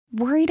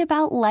Worried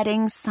about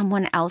letting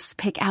someone else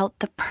pick out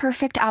the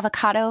perfect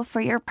avocado for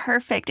your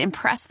perfect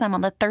impress them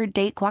on the third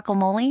date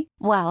guacamole?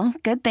 Well,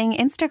 good thing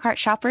Instacart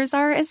shoppers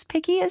are as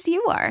picky as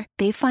you are.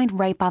 They find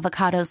ripe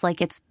avocados like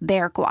it's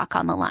their guac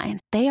on the line.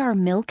 They are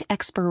milk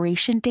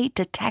expiration date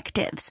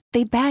detectives.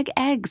 They bag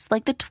eggs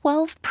like the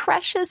 12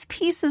 precious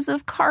pieces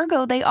of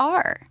cargo they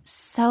are.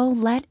 So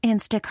let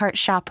Instacart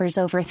shoppers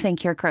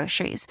overthink your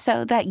groceries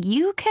so that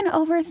you can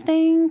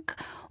overthink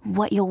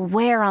what you'll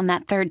wear on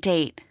that third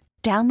date.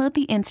 Download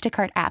the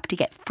Instacart app to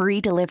get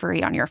free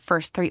delivery on your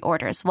first 3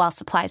 orders while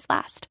supplies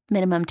last.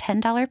 Minimum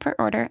 $10 per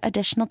order.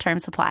 Additional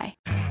terms apply.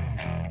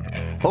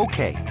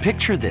 Okay,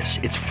 picture this.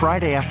 It's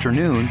Friday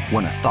afternoon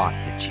when a thought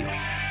hits you.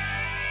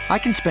 I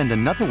can spend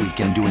another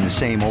weekend doing the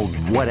same old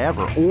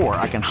whatever, or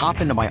I can hop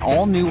into my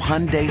all-new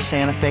Hyundai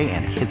Santa Fe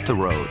and hit the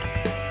road.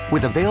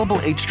 With available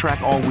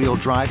H-Track all-wheel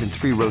drive and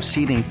 3-row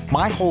seating,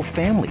 my whole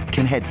family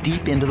can head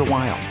deep into the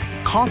wild.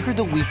 Conquer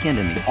the weekend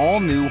in the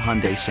all-new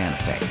Hyundai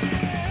Santa Fe.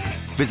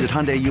 Visit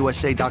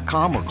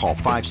HyundaiUSA.com or call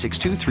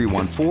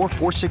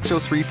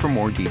 562-314-4603 for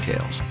more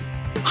details.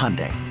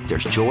 Hyundai,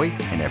 there's joy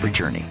in every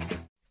journey.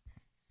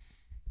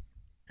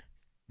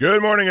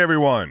 Good morning,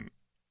 everyone.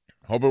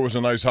 Hope it was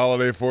a nice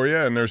holiday for you,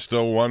 and there's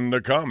still one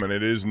to come, and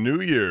it is New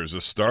Year's,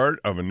 the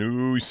start of a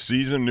new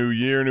season, new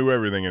year, new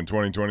everything in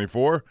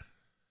 2024.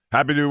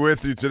 Happy to be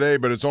with you today,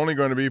 but it's only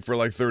going to be for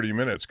like 30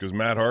 minutes because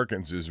Matt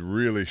Harkins is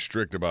really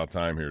strict about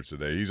time here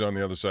today. He's on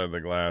the other side of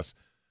the glass.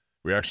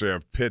 We actually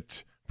have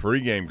Pitt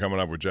pregame coming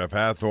up with Jeff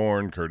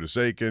Hathorn, Curtis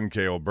Aiken,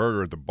 Cale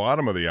Berger at the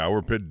bottom of the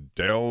hour. Pitt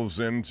delves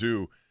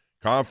into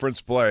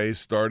conference play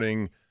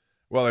starting,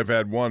 well, they've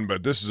had one,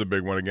 but this is a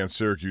big one against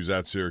Syracuse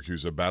at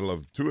Syracuse, a battle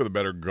of 2 of the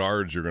better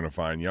guards you're going to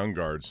find, young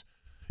guards,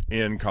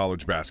 in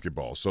college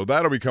basketball. So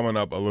that'll be coming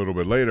up a little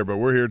bit later, but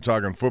we're here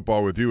talking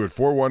football with you at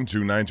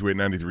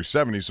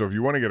 412-928-9370. So if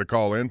you want to get a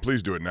call in,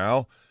 please do it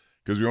now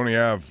because we only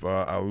have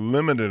a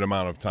limited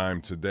amount of time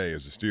today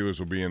as the Steelers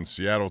will be in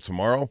Seattle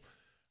tomorrow.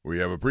 We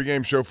have a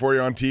pregame show for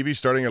you on TV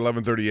starting at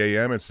 11:30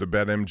 a.m. It's the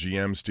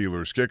BetMGM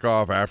Steelers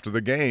kickoff. After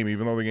the game,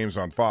 even though the game's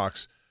on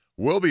Fox,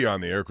 we'll be on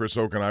the air. Chris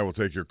Oak and I will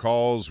take your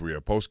calls. We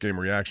have postgame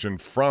reaction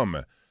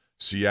from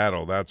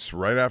Seattle. That's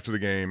right after the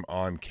game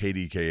on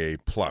KDKA+.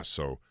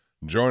 So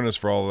join us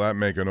for all of that.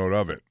 Make a note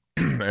of it.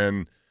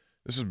 And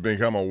this has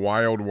become a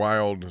wild,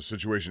 wild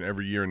situation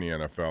every year in the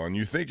NFL. And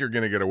you think you're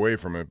going to get away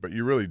from it, but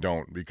you really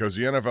don't because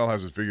the NFL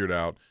has it figured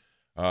out.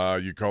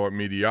 You call it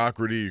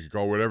mediocrity. You can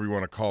call it whatever you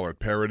want to call it,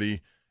 parity.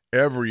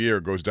 Every year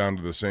goes down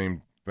to the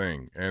same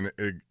thing. And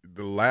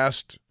the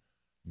last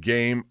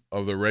game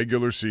of the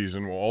regular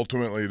season will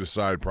ultimately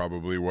decide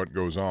probably what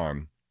goes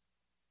on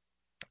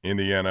in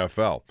the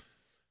NFL.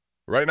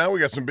 Right now we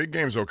got some big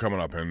games, though,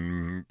 coming up.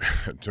 And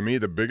to me,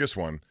 the biggest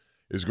one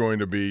is going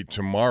to be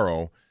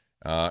tomorrow,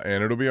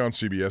 and it'll be on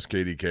CBS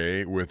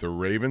KDK with the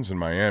Ravens in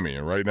Miami.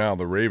 And right now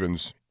the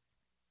Ravens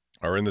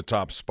are in the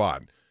top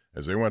spot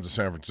as they went to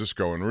San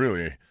Francisco and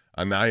really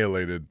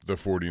annihilated the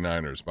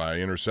 49ers by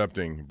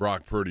intercepting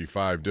Brock Purdy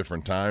 5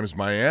 different times.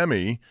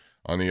 Miami,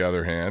 on the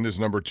other hand, is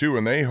number 2,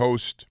 and they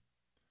host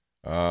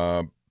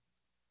or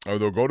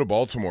they'll go to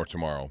Baltimore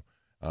tomorrow.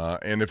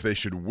 And if they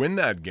should win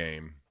that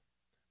game,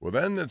 well,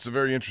 then it's a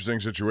very interesting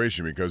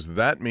situation because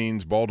that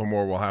means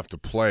Baltimore will have to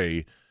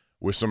play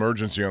with some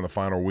urgency on the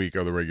final week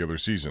of the regular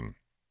season,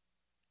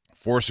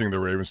 forcing the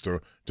Ravens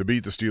to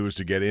beat the Steelers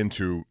to get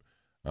into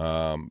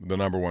the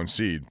number 1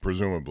 seed,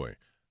 presumably.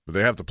 But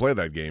they have to play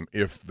that game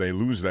if they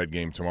lose that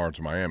game tomorrow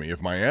to Miami.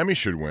 If Miami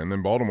should win,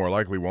 then Baltimore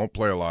likely won't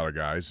play a lot of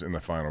guys in the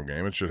final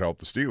game. It should help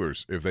the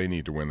Steelers if they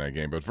need to win that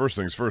game. But first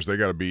things first, they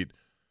got to beat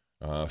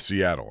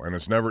Seattle. And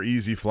it's never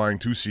easy flying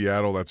to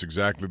Seattle. That's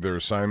exactly their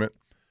assignment.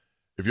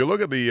 If you look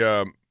at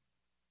the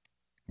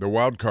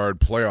wild card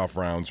playoff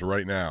rounds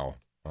right now,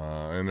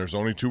 and there's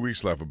only 2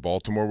 weeks left, but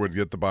Baltimore would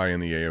get the bye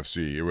in the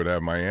AFC. It would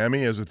have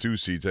Miami as a 2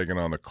 seed taking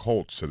on the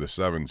Colts at a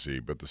 7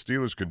 seed. But the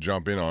Steelers could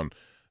jump in on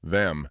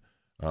them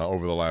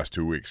over the last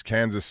 2 weeks.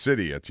 Kansas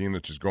City, a team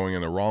that's just going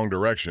in the wrong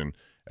direction,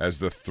 as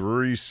the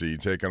 3 seed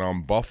taking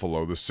on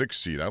Buffalo, the 6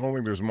 seed. I don't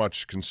think there's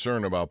much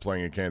concern about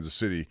playing in Kansas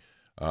City,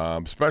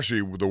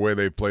 especially with the way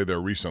they've played there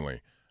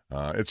recently.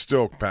 It's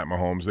still Pat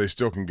Mahomes. They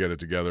still can get it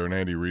together, and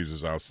Andy Reid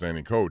is an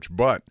outstanding coach.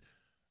 But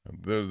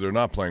they're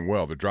not playing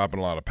well. They're dropping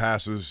a lot of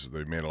passes.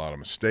 They've made a lot of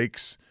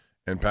mistakes.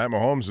 And Pat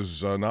Mahomes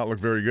has not looked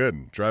very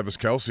good. Travis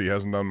Kelce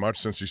hasn't done much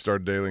since he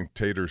started dating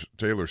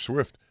Taylor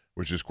Swift,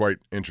 which is quite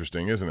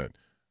interesting, isn't it?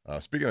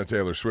 Speaking of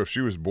Taylor Swift,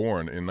 she was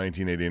born in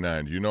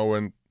 1989. Do you know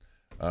when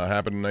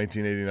happened in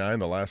 1989,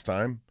 the last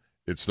time?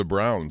 It's the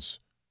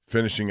Browns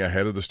finishing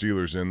ahead of the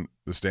Steelers in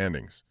the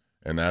standings.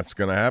 And that's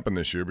going to happen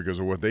this year because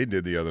of what they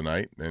did the other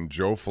night. And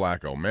Joe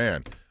Flacco,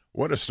 man,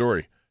 what a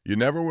story. You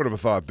never would have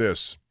thought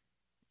this.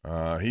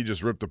 He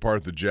just ripped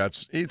apart the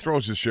Jets. He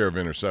throws his share of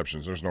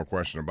interceptions. There's no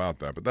question about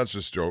that. But that's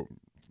just Joe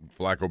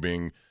Flacco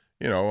being,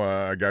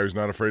 a guy who's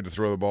not afraid to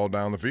throw the ball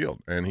down the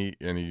field. And he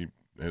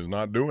is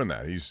not doing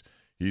that. He's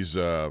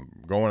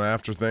going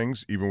after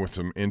things, even with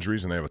some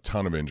injuries, and they have a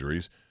ton of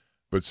injuries.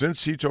 But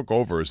since he took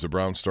over as the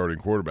Browns starting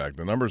quarterback,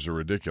 the numbers are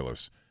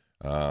ridiculous.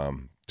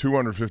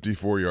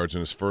 254 yards in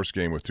his first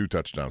game with 2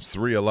 touchdowns,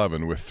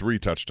 311 with 3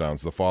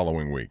 touchdowns the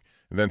following week,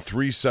 and then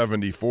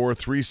 374,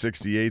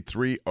 368,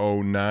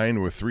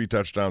 309 with 3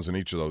 touchdowns in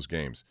each of those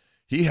games.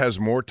 He has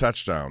more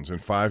touchdowns in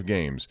 5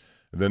 games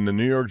than the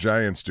New York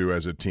Giants do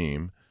as a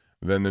team,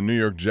 than the New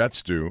York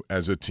Jets do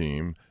as a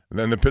team,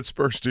 than the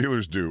Pittsburgh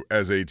Steelers do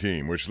as a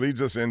team, which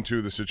leads us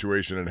into the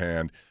situation at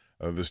hand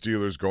of the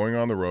Steelers going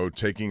on the road,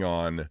 taking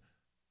on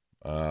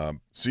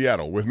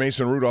Seattle with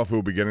Mason Rudolph, who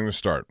will be getting the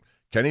start.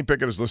 Kenny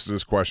Pickett is listed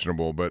as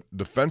questionable, but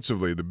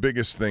defensively, the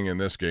biggest thing in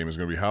this game is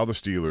going to be how the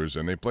Steelers,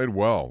 and they played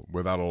well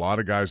without a lot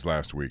of guys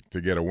last week to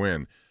get a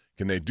win.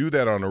 Can they do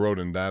that on the road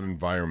in that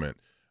environment?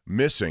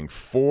 Missing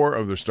 4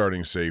 of their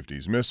starting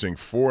safeties, missing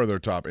 4 of their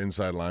top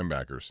inside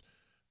linebackers.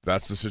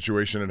 That's the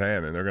situation at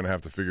hand, and they're going to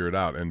have to figure it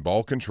out. And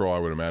ball control, I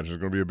would imagine, is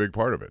going to be a big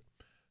part of it.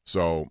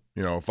 So,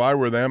 if I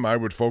were them, I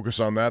would focus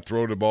on that,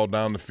 throw the ball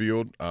down the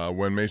field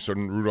when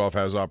Mason Rudolph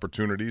has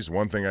opportunities.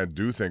 One thing I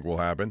do think will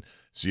happen,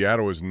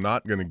 Seattle is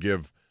not going to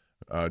give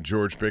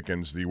George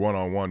Pickens the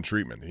one-on-one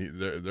treatment.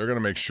 They're going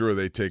to make sure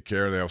they take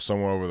care, they have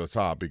someone over the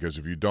top, because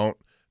if you don't,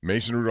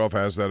 Mason Rudolph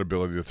has that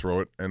ability to throw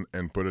it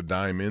and put a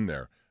dime in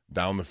there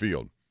down the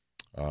field.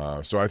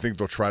 So I think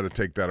they'll try to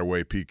take that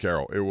away, Pete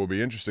Carroll. It will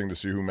be interesting to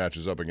see who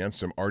matches up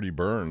against him. Artie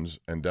Burns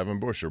and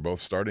Devin Bush are both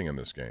starting in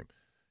this game.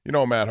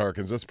 Matt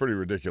Harkins, that's pretty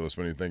ridiculous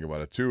when you think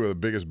about it. 2 of the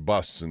biggest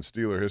busts in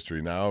Steeler history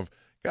now have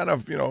kind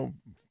of,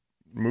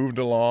 moved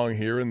along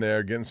here and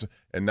there,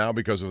 and now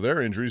because of their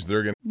injuries,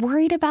 they're going to.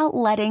 Worried about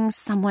letting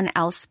someone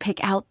else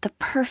pick out the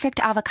perfect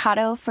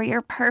avocado for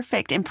your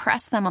perfect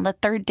impress them on the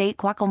third date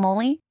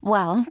guacamole?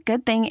 Well,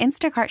 good thing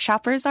Instacart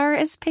shoppers are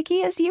as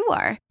picky as you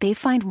are. They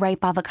find ripe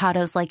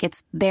avocados like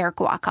it's their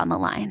guac on the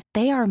line.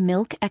 They are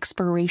milk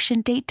expiration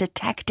date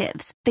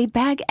detectives. They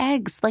bag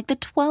eggs like the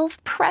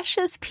 12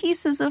 precious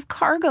pieces of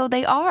cargo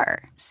they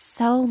are.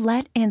 So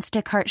let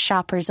Instacart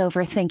shoppers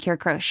overthink your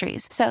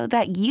groceries so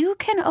that you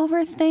can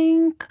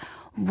overthink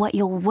what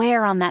you'll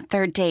wear on that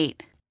third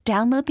date.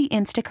 Download the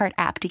Instacart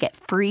app to get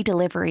free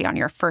delivery on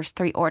your first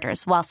 3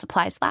 orders while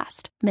supplies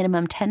last.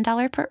 Minimum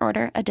 $10 per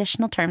order.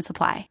 Additional terms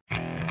apply.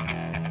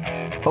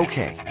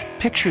 Okay,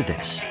 picture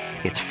this.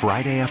 It's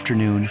Friday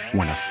afternoon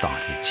when a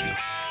thought hits you.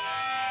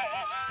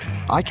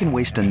 I can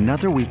waste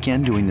another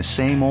weekend doing the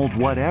same old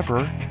whatever,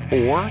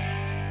 or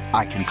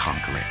I can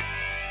conquer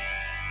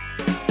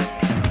it.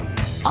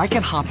 I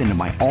can hop into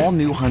my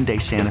all-new Hyundai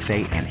Santa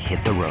Fe and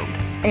hit the road.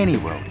 Any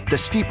road. The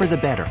steeper, the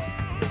better.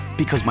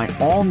 Because my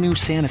all-new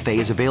Santa Fe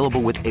is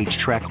available with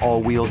H-Track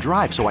all-wheel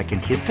drive, so I can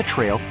hit the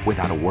trail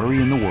without a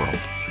worry in the world.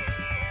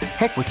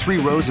 Heck, with 3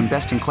 rows and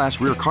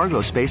best-in-class rear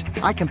cargo space,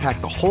 I can pack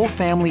the whole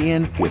family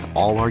in with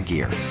all our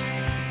gear.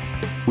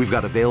 We've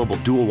got available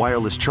dual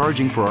wireless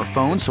charging for our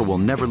phones, so we'll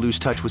never lose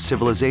touch with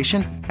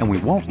civilization, and we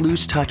won't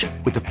lose touch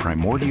with the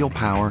primordial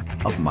power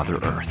of Mother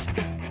Earth.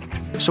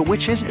 So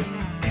which is it?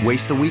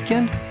 Waste the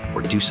weekend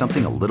or do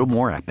something a little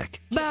more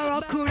epic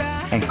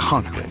and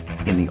conquer it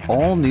in the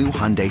all-new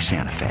Hyundai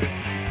Santa Fe.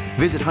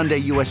 Visit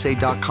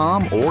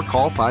HyundaiUSA.com or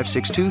call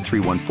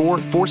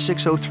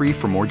 562-314-4603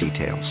 for more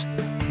details.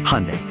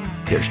 Hyundai,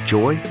 there's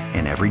joy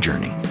in every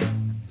journey.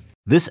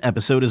 This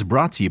episode is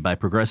brought to you by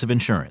Progressive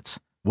Insurance.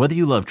 Whether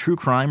you love true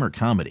crime or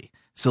comedy,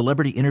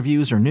 celebrity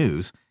interviews or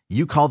news,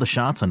 you call the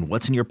shots on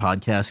what's in your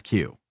podcast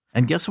queue.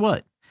 And guess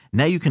what?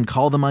 Now you can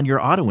call them on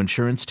your auto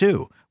insurance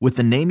too with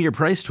the Name Your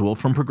Price tool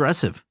from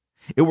Progressive.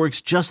 It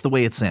works just the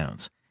way it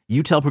sounds.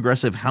 You tell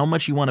Progressive how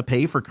much you want to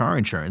pay for car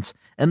insurance,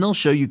 and they'll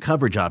show you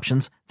coverage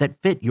options that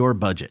fit your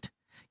budget.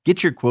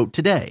 Get your quote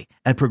today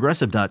at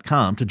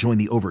Progressive.com to join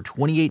the over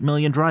 28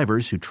 million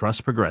drivers who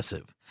trust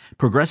Progressive.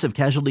 Progressive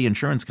Casualty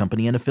Insurance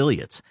Company and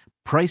Affiliates.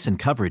 Price and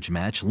coverage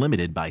match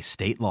limited by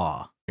state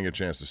law. A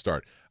chance to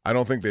start. I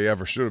don't think they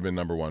ever should have been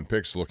number 1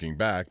 picks looking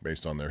back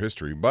based on their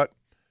history, but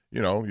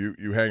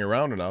you hang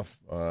around enough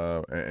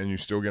and you're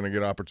still going to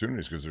get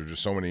opportunities because there's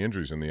just so many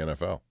injuries in the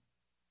NFL.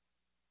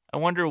 I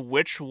wonder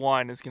which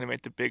one is going to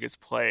make the biggest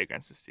play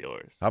against the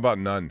Steelers. How about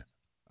none?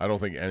 I don't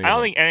think any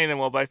of them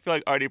will, but I feel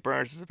like Artie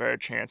Burns is a better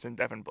chance than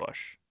Devin Bush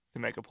to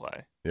make a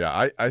play.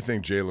 Yeah, I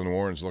think Jalen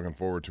Warren's looking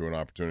forward to an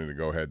opportunity to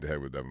go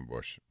head-to-head with Devin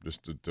Bush.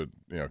 Just to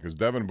because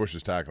Devin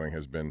Bush's tackling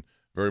has been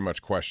very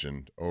much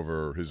questioned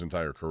over his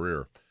entire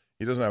career.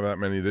 He doesn't have that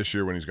many this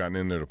year when he's gotten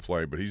in there to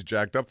play, but he's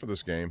jacked up for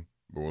this game,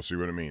 but we'll see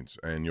what it means.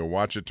 And you'll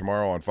watch it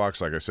tomorrow on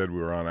Fox. Like I said, we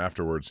were on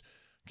afterwards.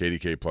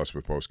 KDK Plus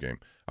with postgame.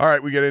 All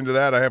right, we get into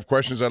that. I have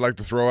questions I'd like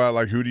to throw out,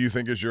 like who do you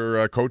think is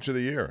your coach of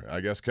the year? I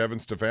guess Kevin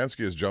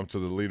Stefanski has jumped to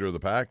the leader of the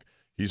pack.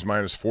 He's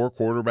minus 4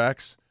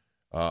 quarterbacks.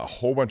 A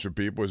whole bunch of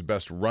people. His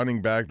best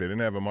running back. They didn't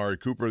have Amari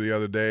Cooper the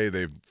other day.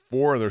 They've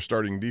 4 of their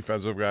starting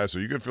defensive guys, so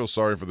you could feel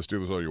sorry for the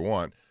Steelers all you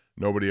want.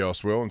 Nobody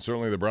else will, and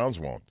certainly the Browns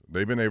won't.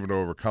 They've been able to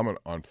overcome it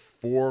on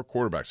 4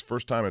 quarterbacks.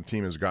 First time a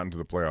team has gotten to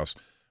the playoffs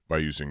by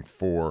using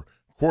 4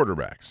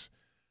 quarterbacks.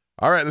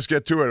 All right, let's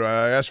get to it.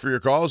 I asked for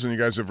your calls, and you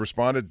guys have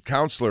responded.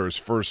 Counselor is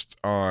first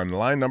on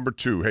line number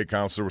 2. Hey,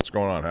 Counselor, what's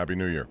going on? Happy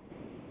New Year.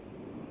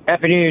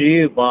 Happy New Year to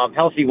you, Bob.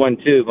 Healthy one,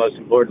 too, most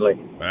importantly.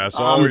 That's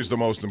always the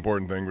most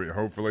important thing.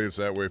 Hopefully it's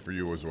that way for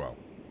you as well.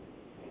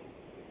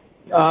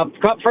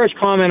 First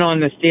comment on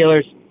the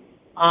Steelers.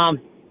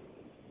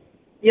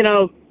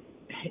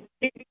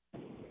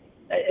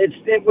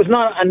 It was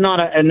not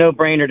a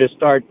no-brainer to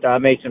start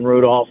Mason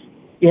Rudolph.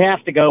 You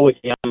have to go with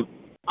him.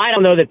 I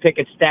don't know that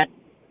Pickett's that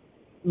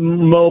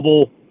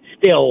mobile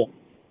still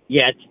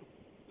yet,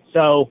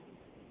 so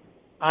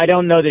I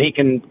don't know that he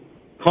can.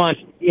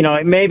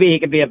 Maybe he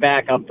could be a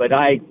backup, but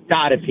I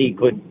doubt if he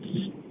could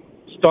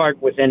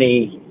start with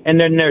any. And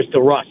then there's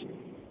the rust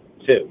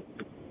too.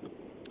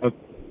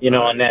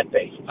 On that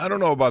base. I don't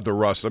know about the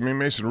rust. I mean,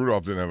 Mason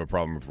Rudolph didn't have a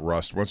problem with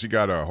rust. Once he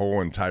got a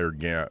whole entire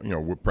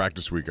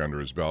practice week under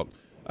his belt,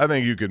 I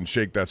think you can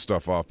shake that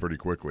stuff off pretty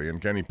quickly.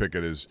 And Kenny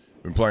Pickett has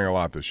been playing a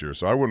lot this year,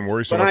 so I wouldn't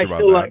worry so much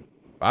about that.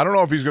 I don't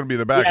know if he's going to be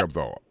the backup,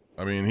 though.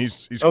 I mean,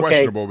 he's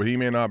questionable, but he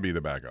may not be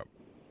the backup.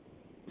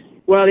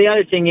 Well, the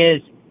other thing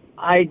is,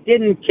 I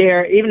didn't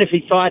care, even if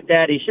he thought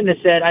that, he shouldn't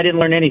have said, I didn't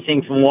learn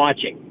anything from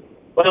watching.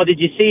 Well, did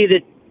you see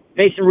that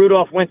Mason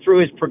Rudolph went through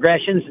his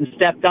progressions and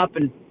stepped up,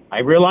 and I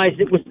realized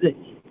it was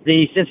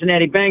the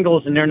Cincinnati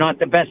Bengals, and they're not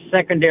the best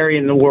secondary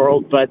in the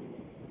world, but,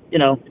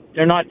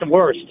 they're not the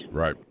worst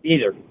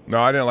either. No,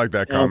 I didn't like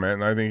that comment,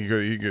 and I think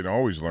he could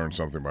always learn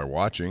something by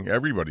watching.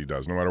 Everybody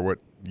does, no matter what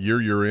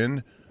year you're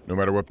in, no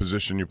matter what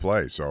position you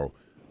play. So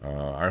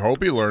I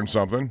hope he learned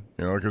something,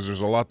 because there's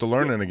a lot to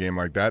learn in a game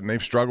like that, and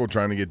they've struggled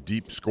trying to get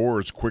deep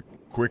scores, quick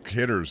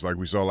hitters like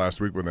we saw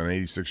last week with an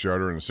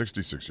 86-yarder and a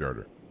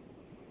 66-yarder.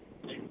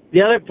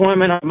 The other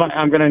point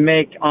I'm going to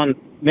make on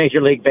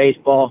Major League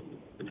Baseball,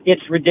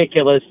 it's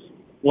ridiculous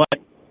what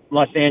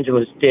Los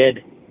Angeles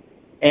did.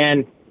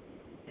 And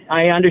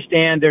I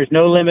understand there's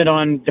no limit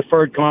on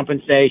deferred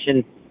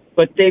compensation,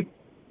 but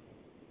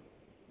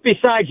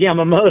besides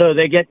Yamamoto,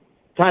 they get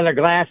Tyler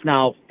Glass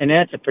now, and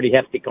that's a pretty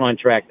hefty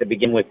contract to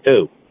begin with,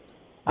 too.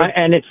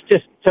 And it's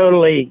just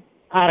totally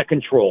out of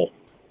control.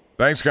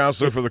 Thanks,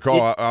 Counselor, for the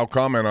call. I'll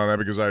comment on that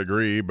because I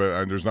agree,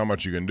 but there's not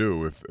much you can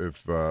do.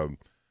 If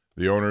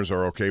the owners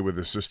are okay with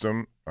the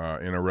system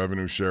in a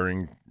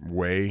revenue-sharing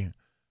way,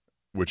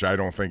 which I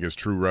don't think is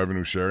true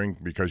revenue sharing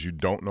because you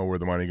don't know where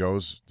the money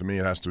goes. To me,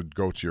 it has to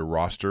go to your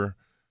roster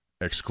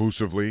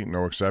exclusively,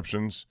 no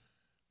exceptions.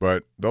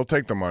 But they'll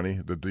take the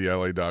money that the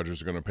LA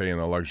Dodgers are going to pay in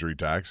a luxury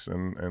tax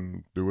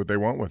and do what they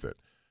want with it.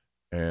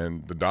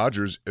 And the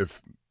Dodgers,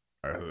 if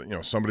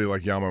somebody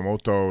like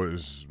Yamamoto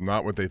is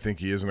not what they think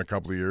he is in a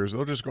couple of years,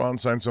 they'll just go out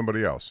and sign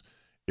somebody else.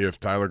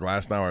 If Tyler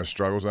Glass now has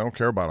struggles, I don't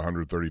care about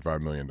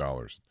 $135 million.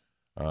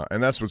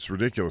 And that's what's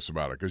ridiculous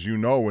about it, because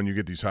when you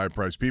get these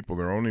high-priced people,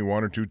 there are only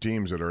one or two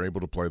teams that are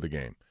able to play the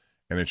game.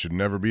 And it should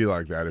never be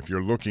like that. If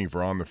you're looking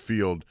for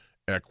on-the-field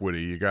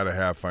equity, you got to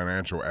have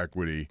financial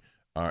equity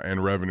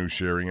and revenue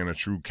sharing and a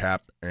true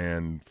cap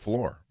and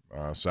floor,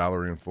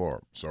 salary and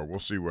floor. So we'll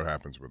see what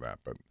happens with that.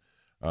 But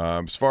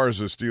as far as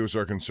the Steelers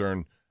are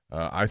concerned,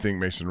 I think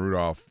Mason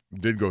Rudolph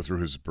did go through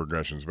his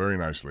progressions very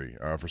nicely.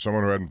 For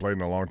someone who hadn't played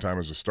in a long time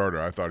as a starter,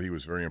 I thought he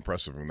was very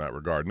impressive in that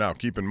regard. Now,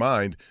 keep in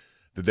mind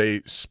that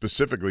they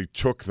specifically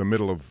took the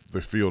middle of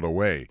the field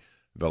away.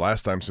 The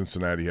last time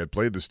Cincinnati had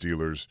played the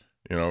Steelers,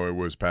 it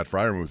was Pat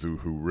Freiermuth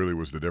who really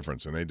was the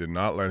difference, and they did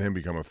not let him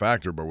become a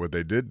factor, but what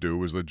they did do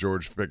was let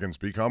George Pickens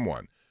become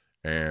one.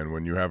 And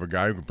when you have a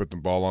guy who can put the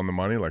ball on the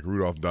money like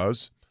Rudolph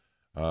does,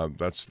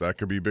 that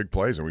could be big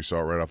plays, and we saw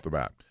it right off the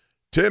bat.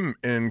 Tim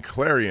in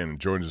Clarion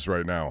joins us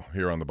right now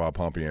here on the Bob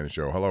Pompiani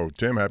Show. Hello,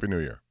 Tim. Happy New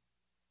Year.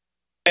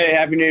 Hey,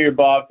 Happy New Year,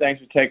 Bob.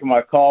 Thanks for taking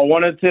my call.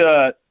 Wanted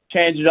to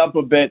change it up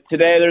a bit.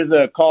 Today there's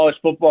a college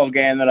football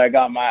game that I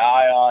got my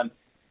eye on.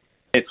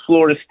 It's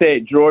Florida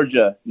State,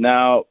 Georgia.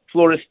 Now,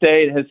 Florida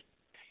State has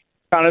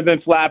kind of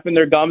been flapping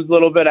their gums a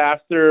little bit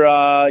after,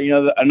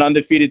 an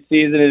undefeated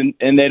season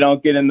and they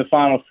don't get in the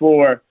Final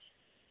Four.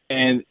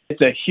 And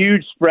it's a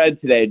huge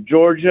spread today.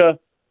 Georgia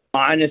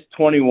minus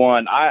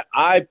 21.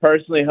 I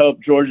personally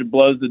hope Georgia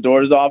blows the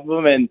doors off of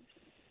them and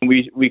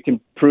we can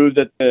prove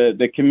that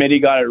the committee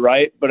got it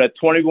right. But a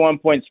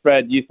 21-point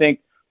spread, do you think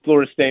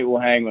Florida State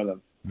will hang with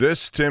them?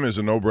 This, Tim, is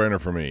a no-brainer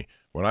for me.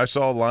 When I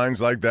saw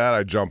lines like that,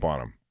 I jump on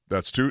them.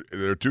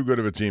 They're too good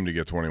of a team to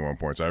get 21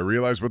 points. I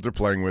realize what they're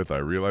playing with. I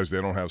realize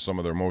they don't have some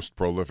of their most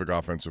prolific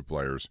offensive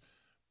players,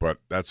 but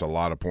that's a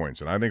lot of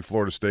points. And I think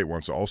Florida State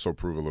wants to also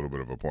prove a little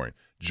bit of a point.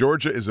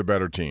 Georgia is a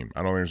better team.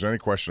 I don't think there's any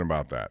question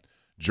about that.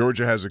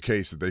 Georgia has a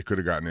case that they could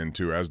have gotten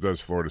into, as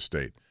does Florida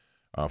State.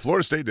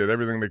 Florida State did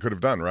everything they could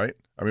have done, right?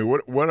 I mean,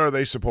 what are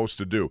they supposed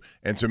to do?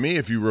 And to me,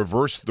 if you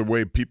reverse the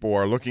way people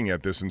are looking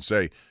at this and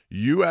say,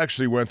 you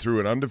actually went through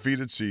an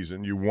undefeated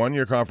season, you won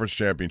your conference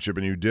championship,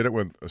 and you did it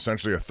with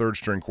essentially a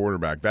third-string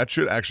quarterback, that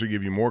should actually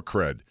give you more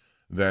cred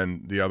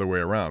than the other way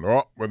around.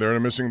 Oh, well, they're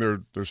missing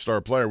their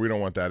star player. We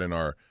don't want that in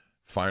our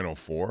Final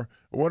Four.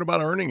 But what about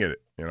earning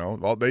it?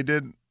 They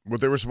did what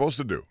they were supposed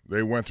to do.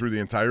 They went through the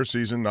entire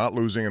season not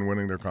losing and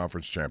winning their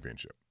conference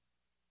championship.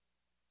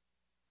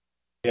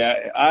 Yeah,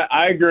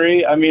 I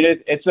agree. I mean,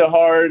 it's a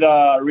hard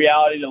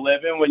reality to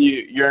live in when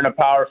you're in a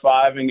Power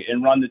 5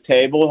 and run the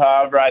table.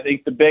 However, I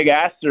think the big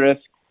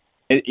asterisk,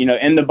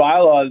 in the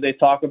bylaws, they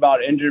talk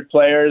about injured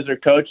players or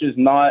coaches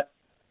not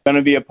going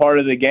to be a part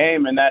of the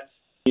game, and that's,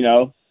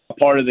 a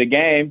part of the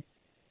game.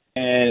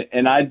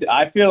 And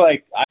I feel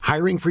like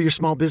Hiring for your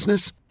small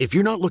business? If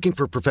you're not looking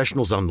for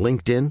professionals on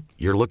LinkedIn,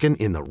 you're looking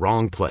in the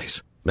wrong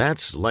place.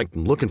 That's like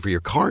looking for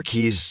your car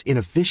keys in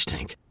a fish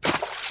tank.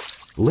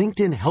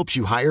 LinkedIn helps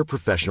you hire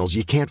professionals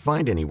you can't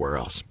find anywhere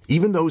else,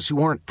 even those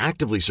who aren't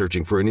actively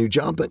searching for a new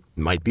job but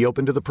might be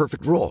open to the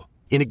perfect role.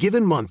 In a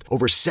given month,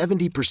 over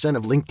 70%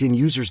 of LinkedIn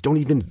users don't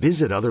even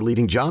visit other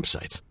leading job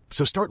sites.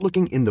 So start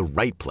looking in the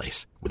right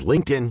place. With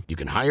LinkedIn, you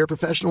can hire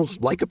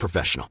professionals like a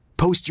professional.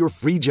 Post your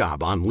free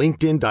job on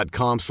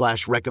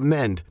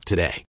linkedin.com/recommend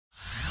today.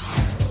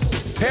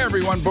 Hey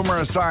everyone, Boomer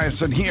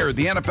Esiason here.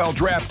 The NFL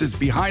Draft is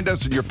behind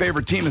us and your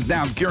favorite team is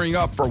now gearing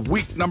up for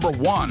week number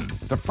 1.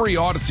 The free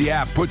Odyssey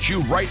app puts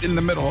you right in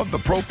the middle of the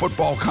pro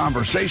football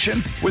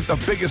conversation with the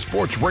biggest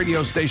sports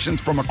radio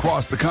stations from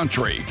across the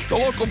country. The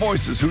local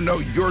voices who know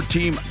your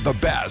team the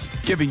best,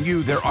 giving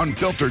you their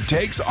unfiltered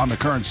takes on the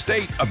current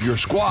state of your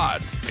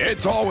squad.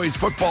 It's always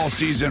football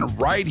season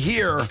right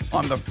here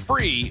on the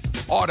free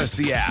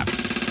Odyssey app.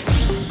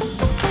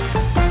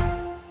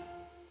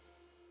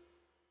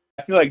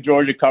 I feel like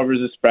Georgia covers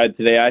the spread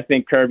today. I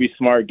think Kirby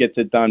Smart gets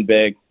it done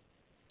big.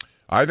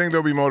 I think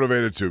they'll be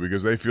motivated too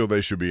because they feel they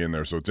should be in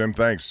there. So, Tim,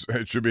 thanks.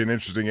 It should be an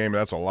interesting game.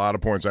 That's a lot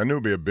of points. I knew it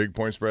would be a big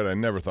point spread. I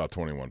never thought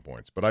 21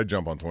 points, but I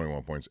jump on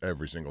 21 points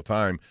every single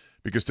time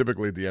because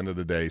typically at the end of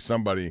the day,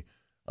 somebody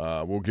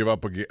will give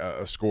up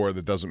a score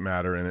that doesn't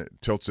matter and it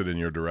tilts it in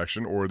your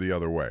direction or the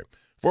other way.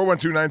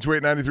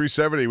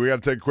 412-928-9370. We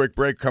got to take a quick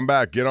break. Come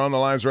back. Get on the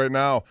lines right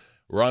now.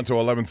 We're on to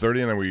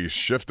 11:30, and then we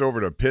shift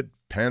over to Pitt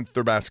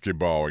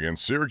Basketball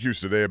against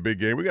Syracuse today, a big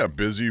game. We got a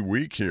busy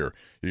week here.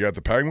 You got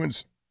the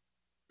Penguins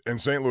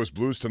and St. Louis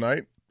Blues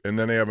tonight, and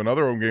then they have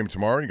another home game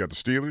tomorrow. You got the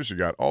Steelers. You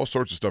got all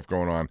sorts of stuff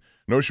going on.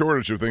 No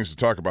shortage of things to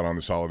talk about on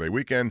this holiday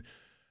weekend.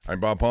 I'm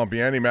Bob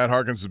Pompiani. Matt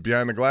Harkins is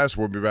behind the glass.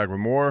 We'll be back with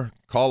more.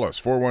 Call us,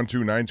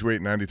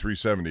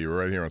 412-928-9370. We're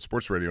right here on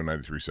Sports Radio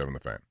 93.7 The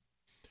Fan.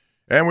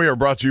 And we are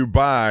brought to you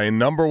by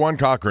Number One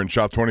Cochran.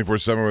 Shop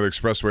 24/7 with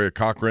Expressway at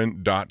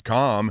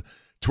Cochran.com.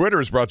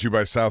 Twitter is brought to you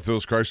by South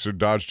Hills Chrysler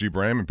Dodge Jeep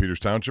Ram in Peters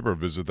Township, or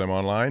visit them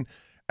online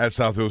at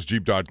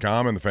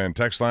southhillsjeep.com. And the Fan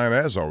text line,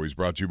 as always,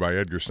 brought to you by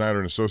Edgar Snyder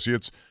and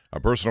Associates, a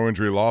personal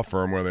injury law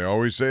firm where they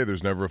always say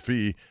there's never a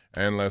fee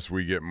unless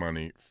we get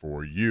money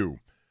for you.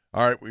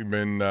 All right, we've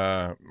been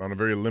on a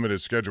very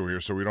limited schedule here,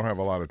 so we don't have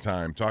a lot of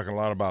time. Talking a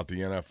lot about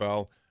the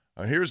NFL.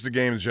 Here's the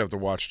game that you have to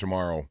watch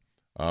tomorrow,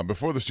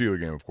 before the Steeler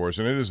game, of course,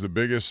 and it is the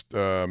biggest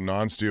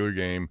non-Steeler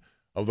game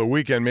of the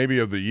weekend, maybe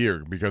of the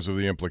year, because of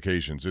the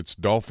implications. It's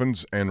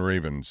Dolphins and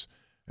Ravens.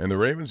 And the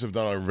Ravens have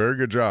done a very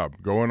good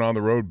job going on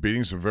the road,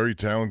 beating some very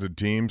talented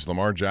teams.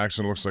 Lamar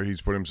Jackson looks like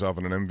he's put himself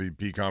in an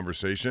MVP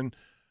conversation.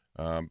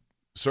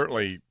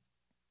 Certainly,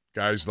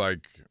 guys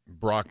like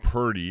Brock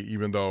Purdy,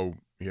 even though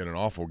he had an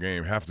awful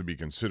game, have to be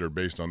considered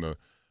based on the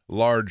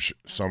large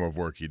sum of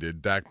work he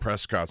did. Dak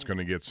Prescott's going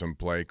to get some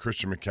play.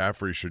 Christian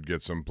McCaffrey should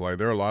get some play.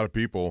 There are a lot of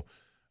people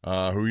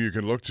who you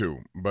can look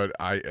to. But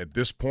at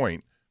this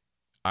point,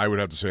 I would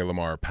have to say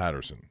Lamar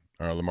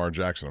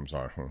Jackson, I'm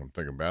sorry. I'm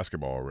thinking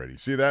basketball already.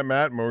 See that,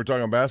 Matt? When we're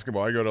talking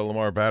basketball, I go to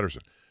Lamar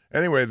Patterson.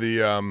 Anyway,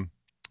 the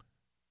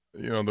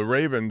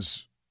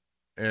Ravens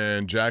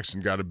and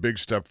Jackson got a big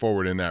step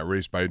forward in that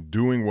race by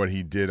doing what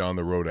he did on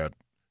the road at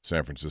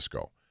San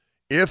Francisco.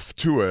 If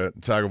Tua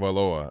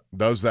Tagovailoa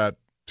does that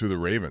to the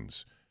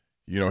Ravens,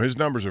 his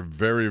numbers are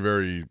very,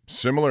 very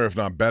similar, if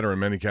not better, in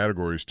many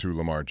categories to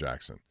Lamar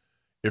Jackson.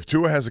 If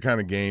Tua has the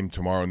kind of game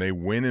tomorrow and they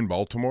win in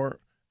Baltimore,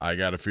 I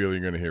got a feeling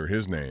you're going to hear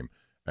his name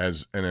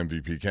as an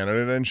MVP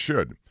candidate, and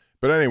should.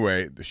 But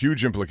anyway, the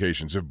huge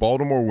implications. If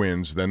Baltimore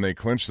wins, then they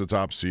clinch the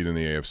top seed in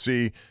the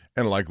AFC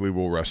and likely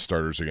will rest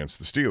starters against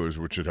the Steelers,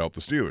 which should help the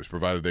Steelers,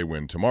 provided they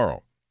win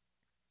tomorrow.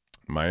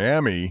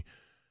 Miami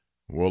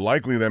will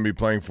likely then be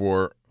playing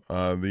for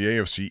the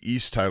AFC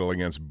East title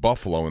against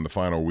Buffalo in the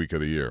final week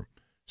of the year.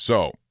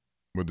 So,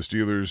 would the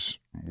Steelers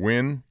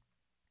win,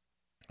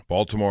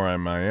 Baltimore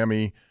and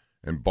Miami,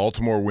 and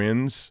Baltimore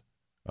wins,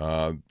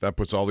 that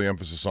puts all the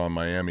emphasis on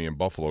Miami and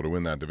Buffalo to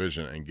win that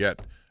division and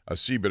get a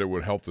seed, but it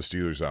would help the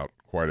Steelers out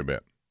quite a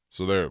bit.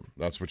 So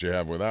that's what you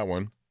have with that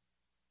one.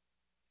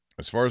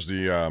 As far as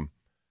the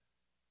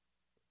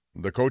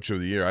coach of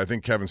the year, I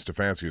think Kevin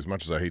Stefanski, as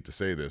much as I hate to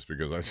say this,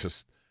 because I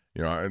just,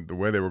 the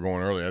way they were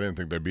going early, I didn't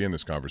think they'd be in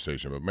this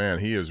conversation. But, man,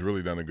 he has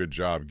really done a good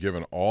job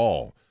given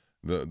all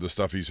the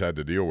stuff he's had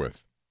to deal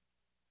with,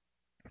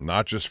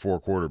 not just four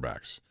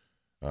quarterbacks.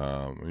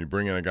 When you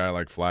bring in a guy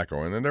like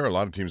Flacco, and then there are a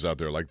lot of teams out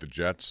there like the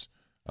Jets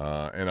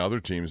and other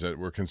teams that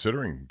were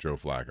considering Joe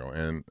Flacco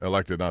and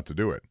elected not to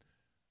do it.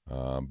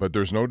 But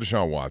there's no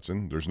Deshaun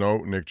Watson. There's no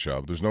Nick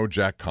Chubb. There's no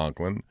Jack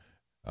Conklin.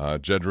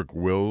 Jedrick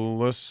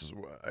Willis,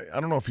 I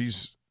don't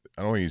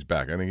think he's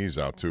back. I think he's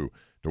out too.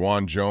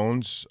 DeJuan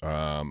Jones,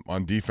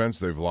 on defense,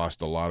 they've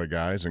lost a lot of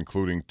guys,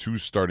 including two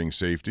starting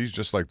safeties,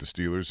 just like the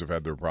Steelers have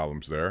had their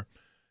problems there.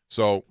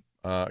 So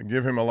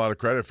give him a lot of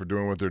credit for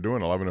doing what they're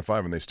doing,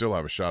 11-5, and they still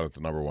have a shot at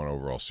the number one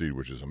overall seed,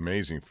 which is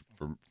amazing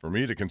for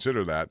me to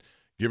consider that,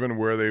 given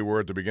where they were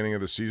at the beginning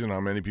of the season, how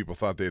many people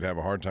thought they'd have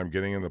a hard time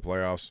getting in the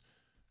playoffs,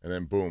 and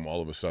then boom,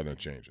 all of a sudden it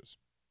changes.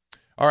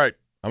 All right,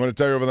 I'm going to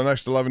tell you over the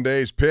next 11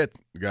 days, Pitt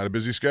got a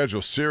busy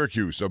schedule.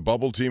 Syracuse, a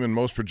bubble team in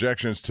most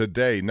projections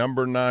today.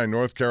 Number 9,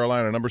 North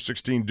Carolina. Number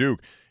 16,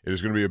 Duke. It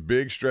is going to be a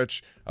big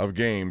stretch of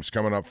games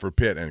coming up for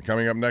Pitt. And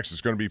coming up next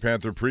is going to be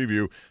Panther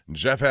Preview.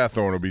 Jeff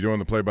Hathorn will be doing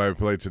the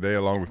play-by-play today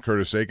along with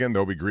Curtis Aiken.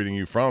 They'll be greeting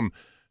you from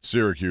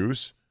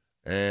Syracuse.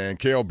 And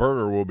Cale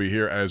Berger will be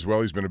here as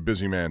well. He's been a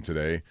busy man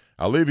today.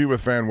 I'll leave you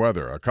with fan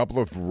weather. A couple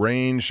of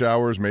rain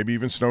showers, maybe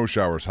even snow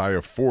showers, high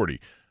of 40.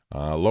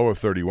 Low of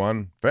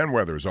 31. Fan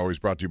weather is always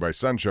brought to you by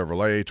Sun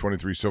Chevrolet.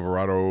 23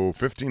 Silverado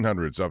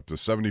 1500s up to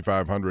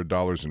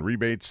 $7,500 in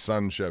rebates.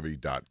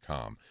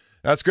 sunchevy.com.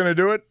 That's going to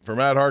do it. For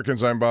Matt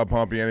Harkins, I'm Bob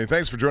Pompiani.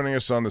 Thanks for joining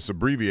us on this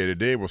abbreviated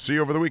day. We'll see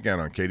you over the weekend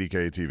on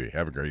KDKA TV.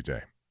 Have a great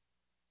day.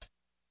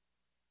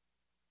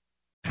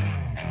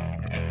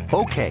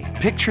 Okay,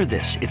 picture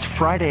this. It's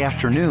Friday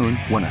afternoon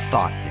when a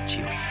thought hits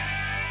you.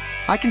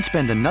 I can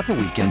spend another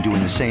weekend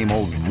doing the same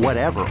old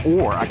whatever,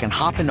 or I can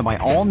hop into my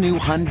all-new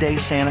Hyundai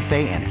Santa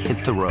Fe and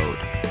hit the road.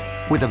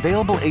 With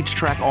available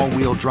H-Track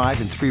all-wheel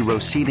drive and 3-row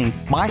seating,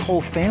 my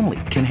whole family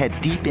can head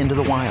deep into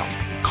the wild.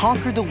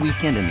 Conquer the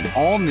weekend in the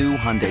all-new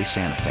Hyundai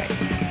Santa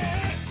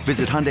Fe.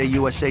 Visit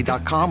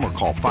HyundaiUSA.com or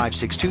call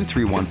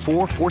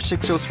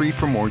 562-314-4603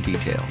 for more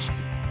details.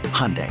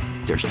 Hyundai,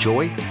 there's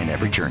joy in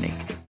every journey.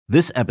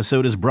 This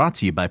episode is brought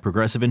to you by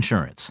Progressive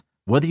Insurance.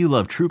 Whether you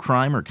love true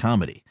crime or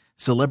comedy,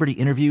 celebrity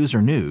interviews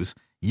or news,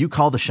 you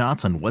call the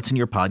shots on what's in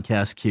your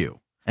podcast queue.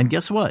 And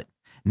guess what?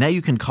 Now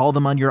you can call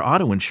them on your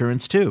auto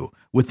insurance too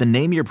with the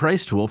Name Your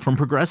Price tool from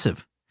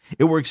Progressive.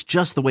 It works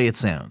just the way it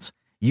sounds.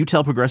 You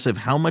tell Progressive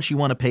how much you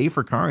want to pay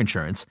for car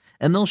insurance,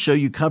 and they'll show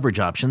you coverage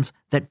options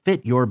that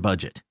fit your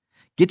budget.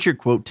 Get your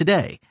quote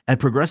today at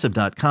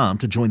Progressive.com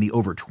to join the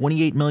over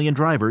 28 million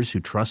drivers who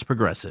trust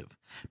Progressive.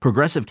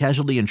 Progressive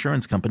Casualty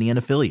Insurance Company and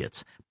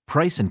Affiliates.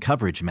 Price and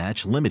coverage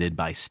match limited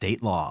by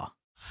state law.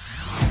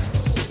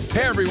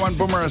 Hey everyone,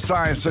 Boomer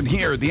Esiason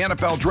here. The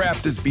NFL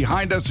Draft is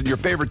behind us and your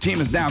favorite team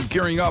is now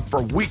gearing up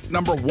for week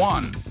number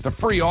 1. The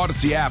free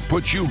Odyssey app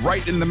puts you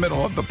right in the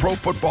middle of the pro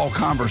football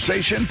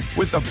conversation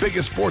with the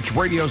biggest sports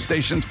radio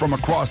stations from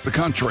across the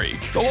country.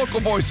 The local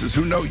voices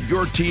who know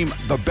your team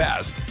the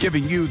best,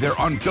 giving you their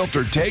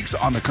unfiltered takes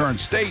on the current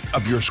state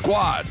of your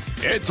squad.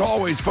 It's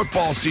always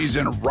football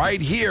season right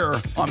here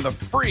on the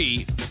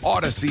free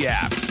Odyssey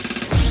app.